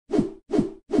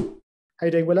How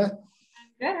you doing, Willa?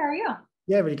 Good, how are you?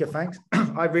 Yeah, really good, thanks.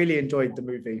 I really enjoyed the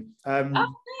movie.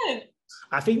 Oh, good.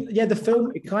 I think, yeah, the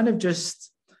film, it kind of just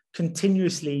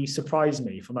continuously surprised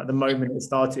me from like the moment it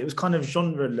started. It was kind of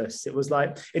genreless. It was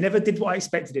like, it never did what I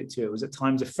expected it to. It was at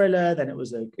times a thriller, then it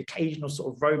was an occasional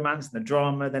sort of romance and a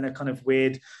drama, then a kind of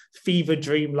weird fever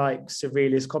dream-like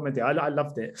surrealist comedy. I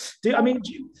loved it. Do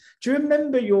you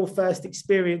remember your first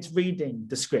experience reading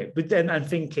the script, but then and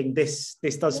thinking this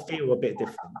does feel a bit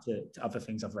different to other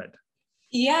things I've read?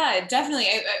 Yeah, definitely.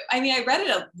 I mean, I read it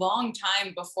a long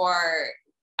time before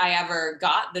I ever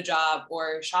got the job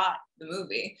or shot the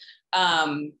movie.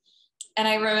 And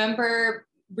I remember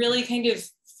really kind of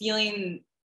feeling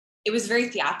it was very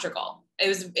theatrical.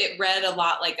 It read a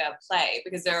lot like a play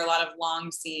because there are a lot of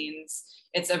long scenes.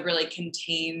 It's a really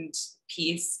contained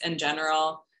piece in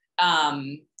general.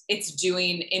 It's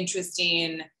doing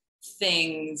interesting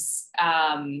things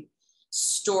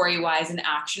story-wise and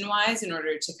action-wise in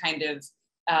order to kind of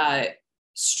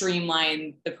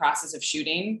streamline the process of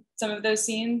shooting some of those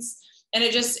scenes. And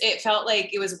it felt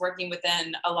like it was working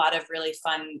within a lot of really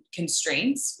fun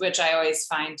constraints, which I always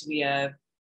find to be an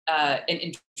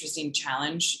interesting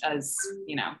challenge as,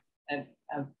 you know,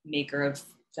 a maker of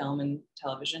film and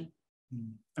television.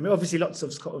 I mean, obviously lots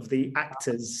of sort of the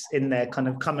actors in there kind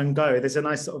of come and go. There's a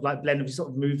nice sort of like blend of sort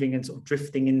of moving and sort of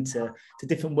drifting into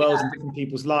different worlds and different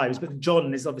people's lives. But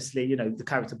John is obviously, you know, the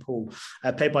character Paul,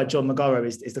 played by John Magaro,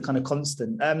 is the kind of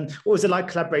constant. What was it like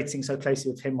collaborating so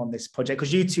closely with him on this project?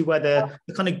 Because you two were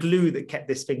the kind of glue that kept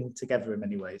this thing together in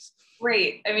many ways.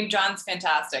 Great. I mean, John's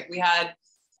fantastic. We had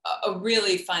a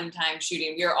really fun time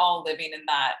shooting. We were all living in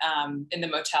that, in the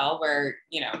motel where,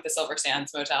 you know, the Silver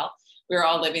Sands Motel. We were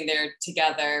all living there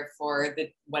together for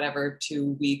the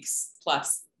 2 weeks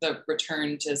plus the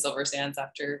return to Silver Sands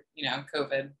after, you know,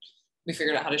 COVID. We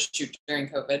figured out how to shoot during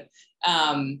COVID.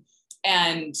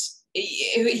 And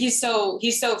he's so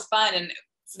fun. And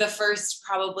the first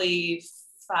probably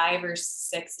 5 or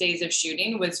 6 days of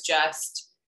shooting was just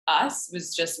us, it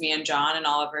was just me and John and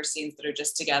all of our scenes that are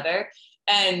just together.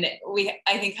 And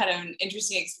I think, had an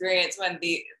interesting experience when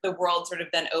the world sort of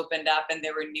then opened up and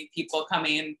there were new people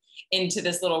coming into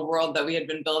this little world that we had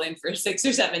been building for 6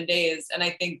 or 7 days. And I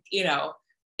think, you know,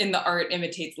 in the art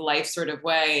imitates life sort of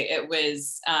way, it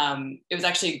was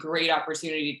actually a great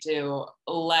opportunity to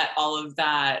let all of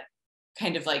that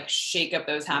kind of like shake up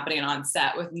that was happening on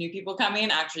set with new people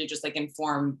coming, actually just like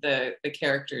inform the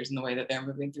characters in the way that they're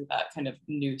moving through that kind of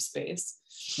new space.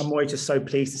 I'm always just so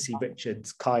pleased to see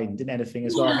Richard's kind in anything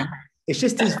as well. I mean, it's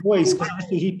just his voice, because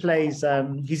obviously he plays,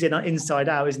 he's in Inside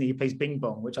Out, isn't he? He plays Bing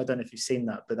Bong, which I don't know if you've seen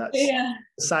that, but that's the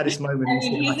saddest moment. I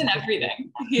mean, he's in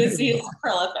everything. He is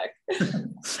prolific.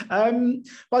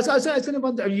 But I was going to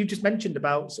wonder, you just mentioned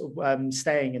about sort of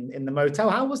staying in the motel.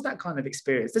 How was that kind of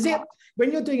experience? Does it,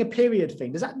 when you're doing a period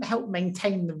thing, does that help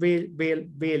maintain the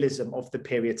realism of the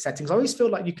period settings? I always feel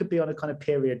like you could be on a kind of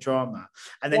period drama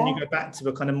and then you go back to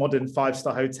a kind of modern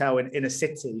 5-star hotel in a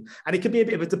city, and it could be a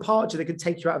bit of a departure that could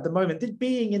take you out of the moment. Did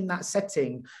being in that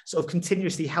setting sort of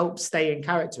continuously help stay in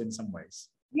character in some ways?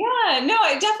 Yeah, no,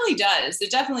 it definitely does.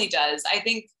 It definitely does. I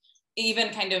think even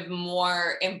kind of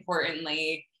more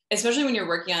importantly, especially when you're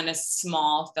working on a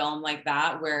small film like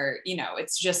that, where, you know,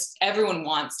 it's just everyone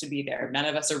wants to be there. None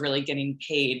of us are really getting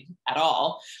paid at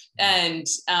all. And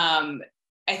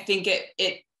I think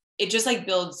it just like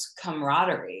builds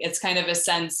camaraderie. It's kind of a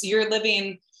sense you're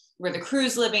living where the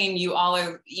crew's living, you all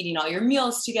are eating all your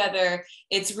meals together.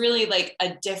 It's really like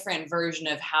a different version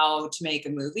of how to make a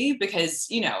movie because,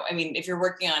 you know, I mean, if you're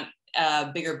working on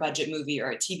a bigger budget movie or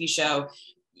a TV show,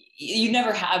 you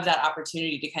never have that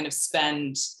opportunity to kind of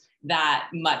spend that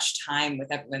much time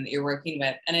with everyone that you're working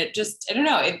with. And it just, I don't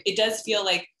know, it does feel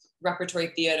like repertory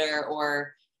theater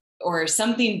or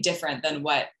something different than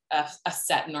what a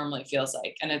set normally feels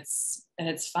like. And it's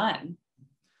fun.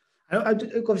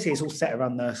 Obviously, it's all set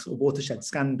around the sort of Watershed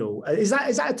scandal. Is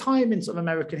that a time in sort of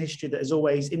American history that has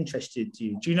always interested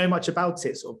you? Do you know much about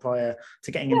it sort of prior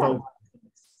to getting involved?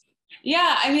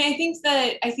 Yeah, I mean,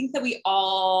 I think that we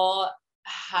all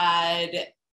had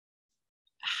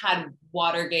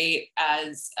Watergate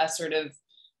as a sort of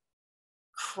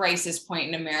crisis point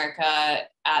in America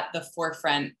at the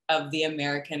forefront of the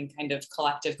American kind of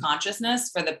collective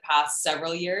consciousness for the past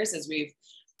several years, as we've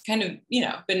kind of, you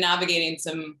know, been navigating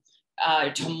some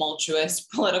tumultuous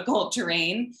political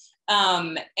terrain.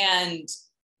 And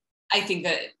I think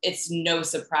that it's no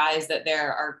surprise that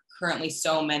there are currently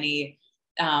so many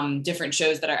different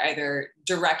shows that are either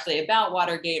directly about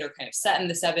Watergate or kind of set in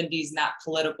the 70s and that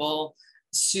political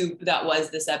soup that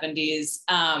was the 70s.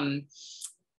 And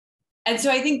so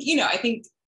I think, you know, I think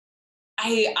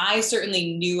I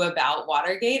certainly knew about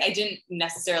Watergate. I didn't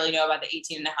necessarily know about the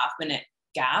 18.5-minute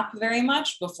gap very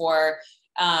much before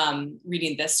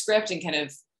reading this script and kind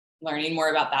of learning more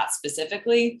about that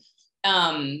specifically.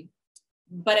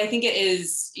 But I think it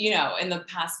is, you know, in the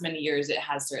past many years, it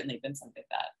has certainly been something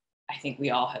that I think we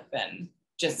all have been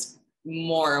just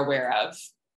more aware of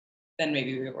than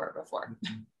maybe we were before.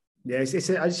 Yeah, it's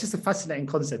just a fascinating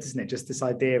concept, isn't it? Just this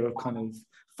idea of kind of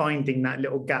finding that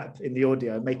little gap in the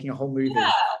audio, making a whole movie.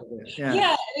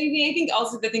 Yeah. I mean, I think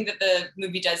also the thing that the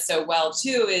movie does so well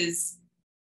too is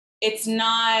it's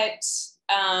not,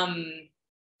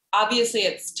 obviously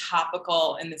it's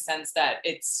topical in the sense that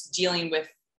it's dealing with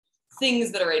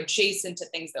things that are adjacent to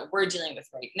things that we're dealing with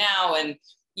right now. And,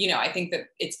 you know, I think that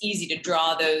it's easy to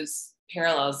draw those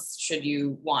parallels should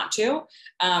you want to.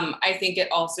 I think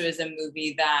it also is a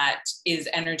movie that is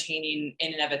entertaining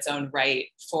in and of its own right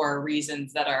for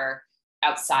reasons that are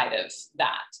outside of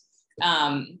that.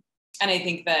 And I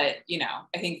think that, you know,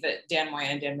 I think that Dan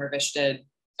Moyen and Dan Mirvish did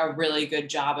a really good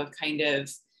job of kind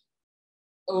of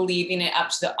leaving it up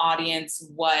to the audience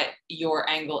what your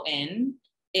angle in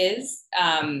is.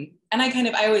 And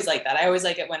I always like that. I always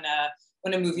like it when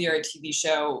a movie or a TV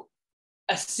show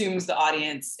assumes the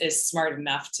audience is smart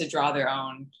enough to draw their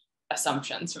own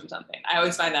assumptions from something. I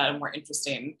always find that a more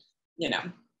interesting, you know,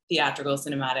 theatrical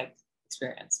cinematic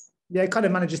experience. Yeah, it kind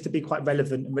of manages to be quite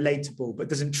relevant and relatable, but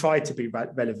doesn't try to be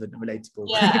relevant and relatable.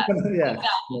 Yeah, yeah. Exactly. Yeah.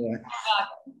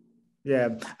 Exactly. Yeah,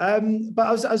 but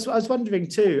I was wondering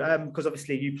too, because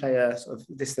obviously you play a sort of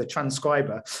the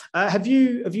transcriber. Have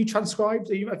you transcribed?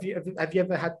 Have you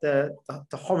ever had the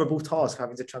horrible task of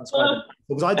having to transcribe?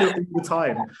 Because I do it all the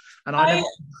time, and I'm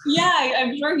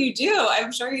sure you do.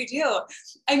 I'm sure you do.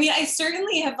 I mean, I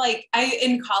certainly have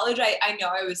in college. I know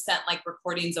I was sent like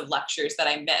recordings of lectures that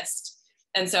I missed.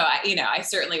 And so I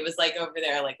certainly was like over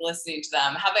there, like listening to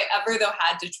them. Have I ever though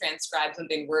had to transcribe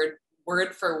something word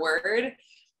for word?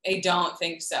 I don't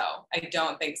think so.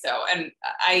 And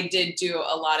I did do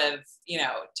a lot of,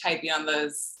 typing on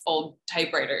those old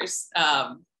typewriters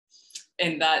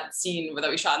in that scene that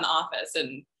we shot in the office.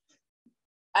 And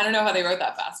I don't know how they wrote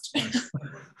that fast.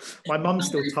 My mum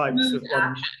still types with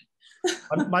one.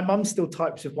 My mum still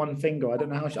types with one finger. I don't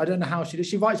know how she does.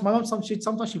 She writes. My mum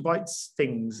sometimes she writes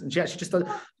things, and she actually just does. It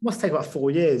must take about 4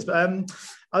 years. But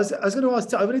I was going to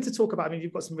ask. I wanted to talk about. I mean,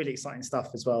 you've got some really exciting stuff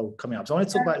as well coming up. So I want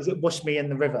to talk about. Is it Wash Me in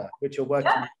the River, which you're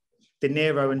working with De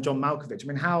Niro and John Malkovich? I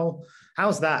mean,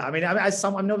 how's that? I mean,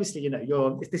 obviously,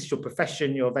 if this is your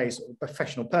profession, you're a very sort of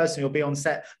professional person. You'll be on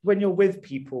set. When you're with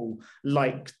people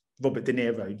like Robert De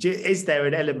Niro, is there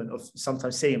an element of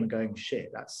sometimes seeing him and going,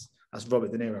 "Shit, that's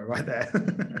Robert De Niro right there"?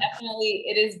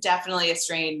 It is definitely a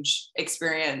strange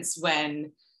experience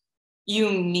when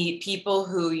you meet people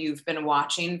who you've been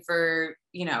watching for,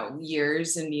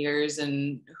 years and years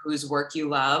and whose work you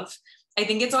love. I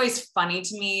think it's always funny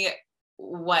to me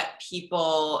what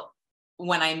people,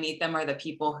 when I meet them, are the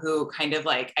people who kind of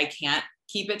like, I can't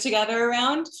keep it together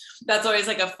around. That's always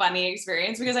like a funny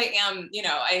experience because I am,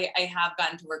 I have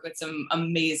gotten to work with some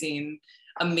amazing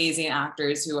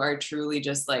actors who are truly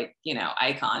just like,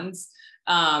 icons.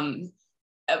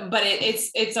 But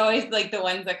it's always like the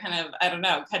ones that kind of, I don't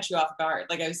know, catch you off guard.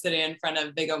 Like I was sitting in front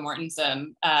of Viggo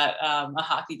Mortensen at a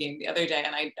hockey game the other day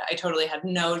and I totally had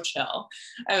no chill.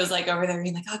 I was like over there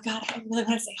being like, oh God, I really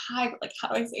want to say hi, but like, how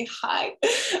do I say hi?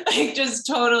 Like just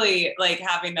totally like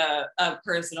having a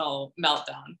personal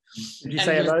meltdown. Did you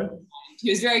say hello?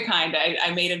 He was very kind.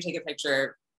 I made him take a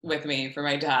picture with me for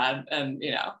my dad and,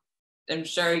 I'm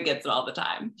sure he gets it all the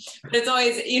time. But it's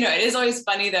always, it is always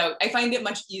funny though. I find it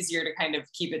much easier to kind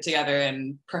of keep it together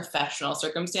in professional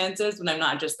circumstances when I'm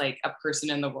not just like a person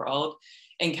in the world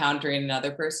encountering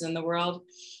another person in the world.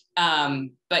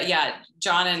 But yeah,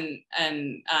 John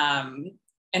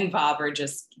and Bob are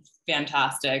just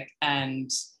fantastic.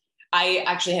 And I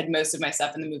actually had most of my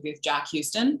stuff in the movie with Jack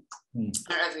Houston. I don't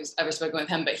know if you've ever spoken with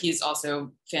him, but he's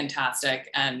also fantastic.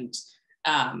 And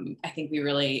I think we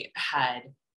really had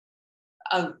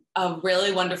a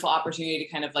really wonderful opportunity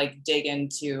to kind of like dig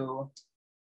into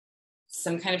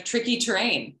some kind of tricky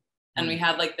terrain. And we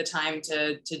had like the time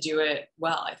to do it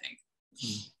well, I think.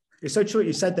 It's so true what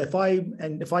you said that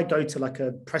if I go to like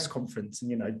a press conference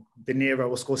and, De Niro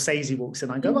or Scorsese walks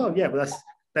in, I go, oh yeah, well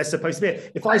that's supposed to be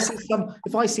it. If I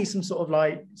see some sort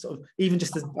of even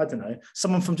just I don't know,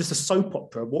 someone from just a soap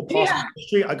opera walk past the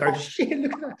street, I go, shit,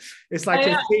 look at that. It's like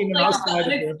a scene outside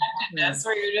of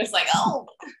where you're just like, oh.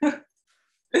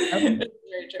 It's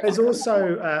very true. There's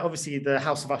also obviously the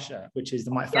House of Usher, which is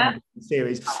the My Family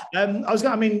series.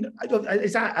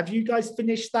 Have you guys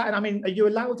finished that? And I mean, are you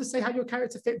allowed to say how your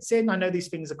character fits in? I know these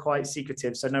things are quite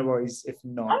secretive, so no worries if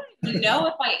not. I don't even know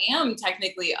if I am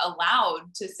technically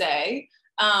allowed to say,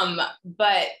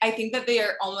 but I think that they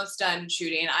are almost done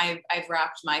shooting. I've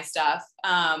wrapped my stuff.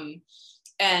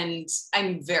 And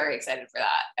I'm very excited for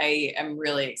that. I am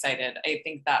really excited. I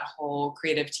think that whole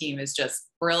creative team is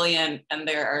just brilliant. And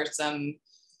there are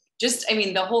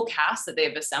the whole cast that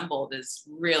they've assembled is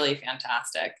really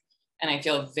fantastic. And I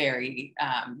feel very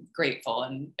grateful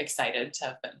and excited to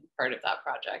have been part of that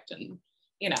project. And,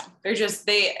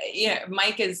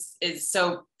 Mike is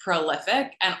so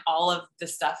prolific, and all of the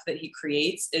stuff that he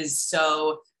creates is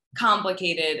so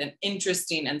complicated and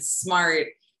interesting and smart.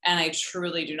 And I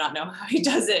truly do not know how he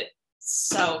does it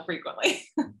so frequently.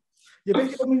 Yeah,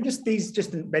 but I mean, just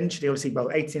eventually, obviously,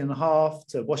 well, 18 and a half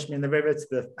to Wash Me in the River to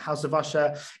the House of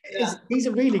Usher. These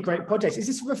are really great projects. Is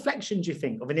this a reflection, do you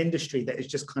think, of an industry that is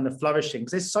just kind of flourishing?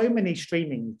 Because there's so many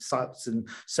streaming sites and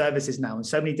services now, and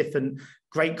so many different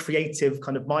great creative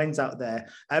kind of minds out there.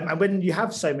 And when you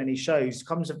have so many shows,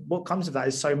 what comes of that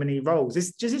is so many roles.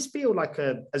 Does this feel like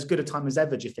as good a time as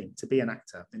ever, do you think, to be an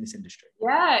actor in this industry?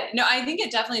 Yeah, no, I think it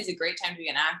definitely is a great time to be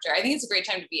an actor. I think it's a great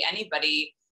time to be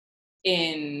anybody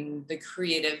in the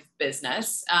creative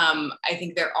business. I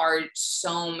think there are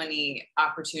so many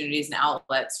opportunities and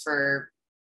outlets for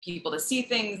people to see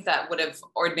things that would have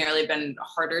ordinarily been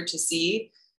harder to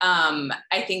see.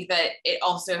 I think that it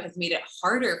also has made it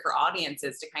harder for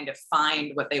audiences to kind of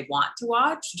find what they want to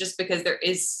watch, just because there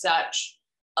is such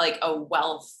like a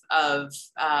wealth of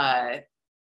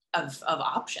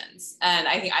options. And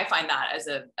I think I find that as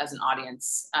an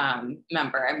audience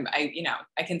member,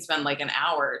 I can spend like an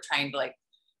hour trying to like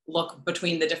look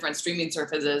between the different streaming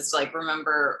surfaces to like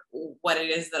remember what it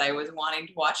is that I was wanting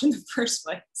to watch in the first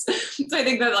place. So I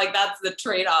think that like that's the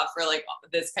trade-off for like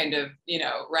this kind of,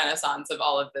 renaissance of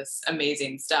all of this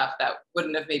amazing stuff that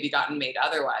wouldn't have maybe gotten made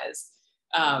otherwise.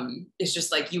 It's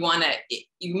just like you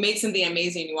make something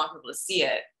amazing, you want people to see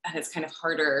it, and it's kind of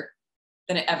harder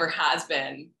than it ever has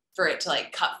been for it to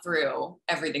like cut through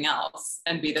everything else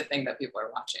and be the thing that people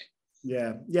are watching.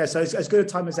 Yeah. So it's as good a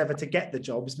time as ever to get the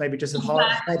jobs. Maybe just the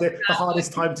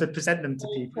hardest time to present them to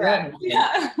people.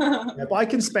 Yeah. But I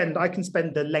can spend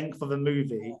the length of a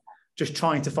movie just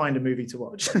trying to find a movie to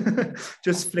watch,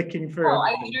 just flicking through.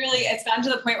 It's gotten to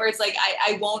the point where it's like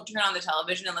I won't turn on the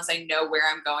television unless I know where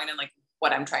I'm going and like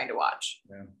what I'm trying to watch.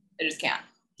 Yeah, I just can't.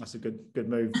 That's a good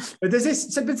move. But does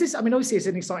this, I mean, obviously it's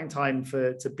an exciting time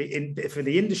for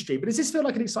the industry, but does this feel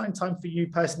like an exciting time for you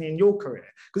personally in your career?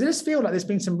 Because it does feel like there's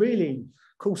been some really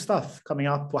cool stuff coming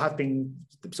up or have been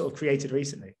sort of created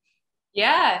recently.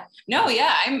 Yeah, no,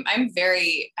 yeah, I'm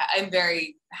very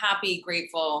happy,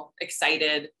 grateful,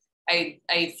 excited. I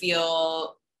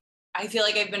feel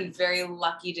like I've been very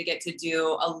lucky to get to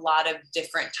do a lot of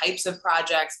different types of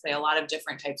projects, play a lot of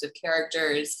different types of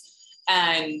characters.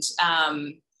 And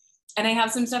I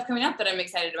have some stuff coming up that I'm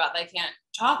excited about that I can't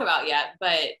talk about yet,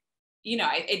 but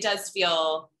it does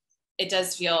feel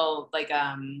like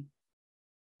an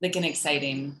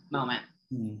exciting moment.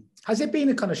 Has it been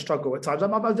a kind of struggle at times?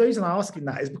 The reason I'm asking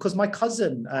that is because my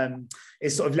cousin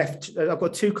is sort of left. I've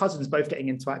got two cousins both getting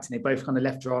into acting. They both kind of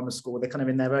left drama school. They're kind of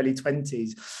in their early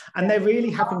 20s, and they're really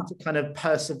having to kind of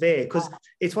persevere because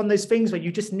it's one of those things where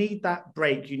you just need that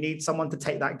break. You need someone to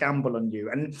take that gamble on you.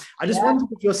 And I just wondered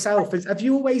with yourself, have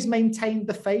you always maintained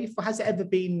the faith, or has it ever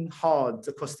been hard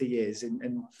across the years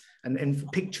and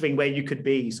picturing where you could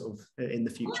be sort of in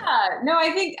the future? Yeah, no, I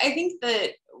think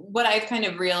that what I've kind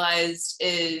of realized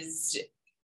is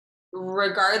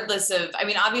regardless of, I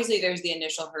mean, obviously there's the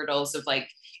initial hurdles of like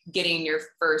getting your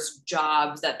first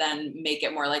jobs that then make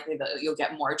it more likely that you'll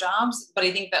get more jobs. But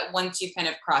I think that once you kind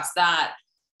of cross that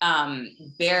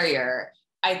barrier,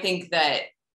 I think that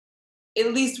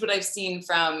at least what I've seen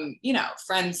from,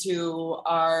 friends who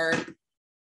are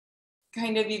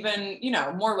kind of even,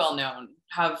 more well-known,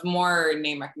 have more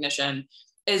name recognition,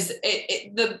 is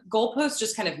the goalposts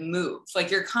just kind of move. Like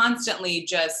you're constantly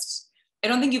just, I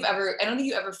don't think you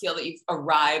ever feel that you've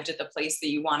arrived at the place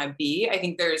that you want to be. I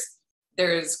think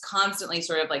there's constantly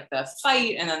sort of like the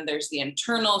fight, and then there's the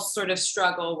internal sort of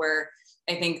struggle where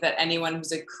I think that anyone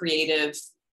who's a creative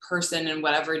person in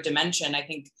whatever dimension, I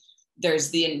think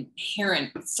there's the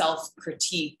inherent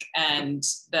self-critique and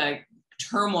the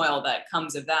turmoil that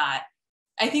comes of that.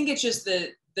 I think it's just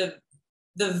the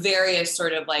various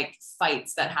sort of like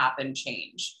fights that happen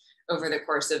change over the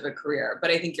course of a career. But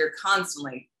I think you're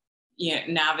constantly,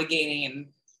 navigating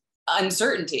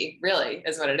uncertainty, really,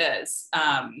 is what it is,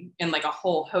 in like a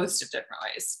whole host of different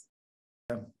ways.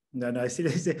 No,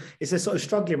 it's a sort of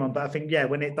struggling one, but I think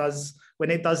when it does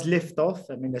lift off,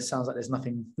 I mean, it sounds like there's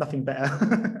nothing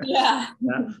better. Yeah.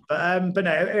 But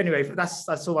no, anyway,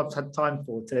 that's all I've had time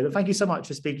for today. But thank you so much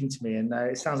for speaking to me. And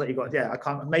it sounds like you've got I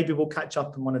can't. Maybe we'll catch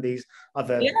up on one of these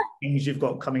other things you've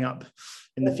got coming up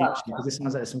in the future, because it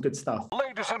sounds like there's some good stuff.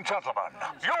 Ladies and gentlemen,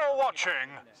 you're watching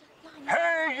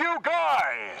Hey You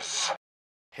Guys.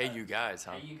 Hey You Guys,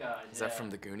 huh? Hey You Guys. Is that from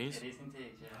the Goonies? It is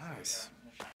indeed, yes. Nice.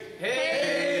 Hey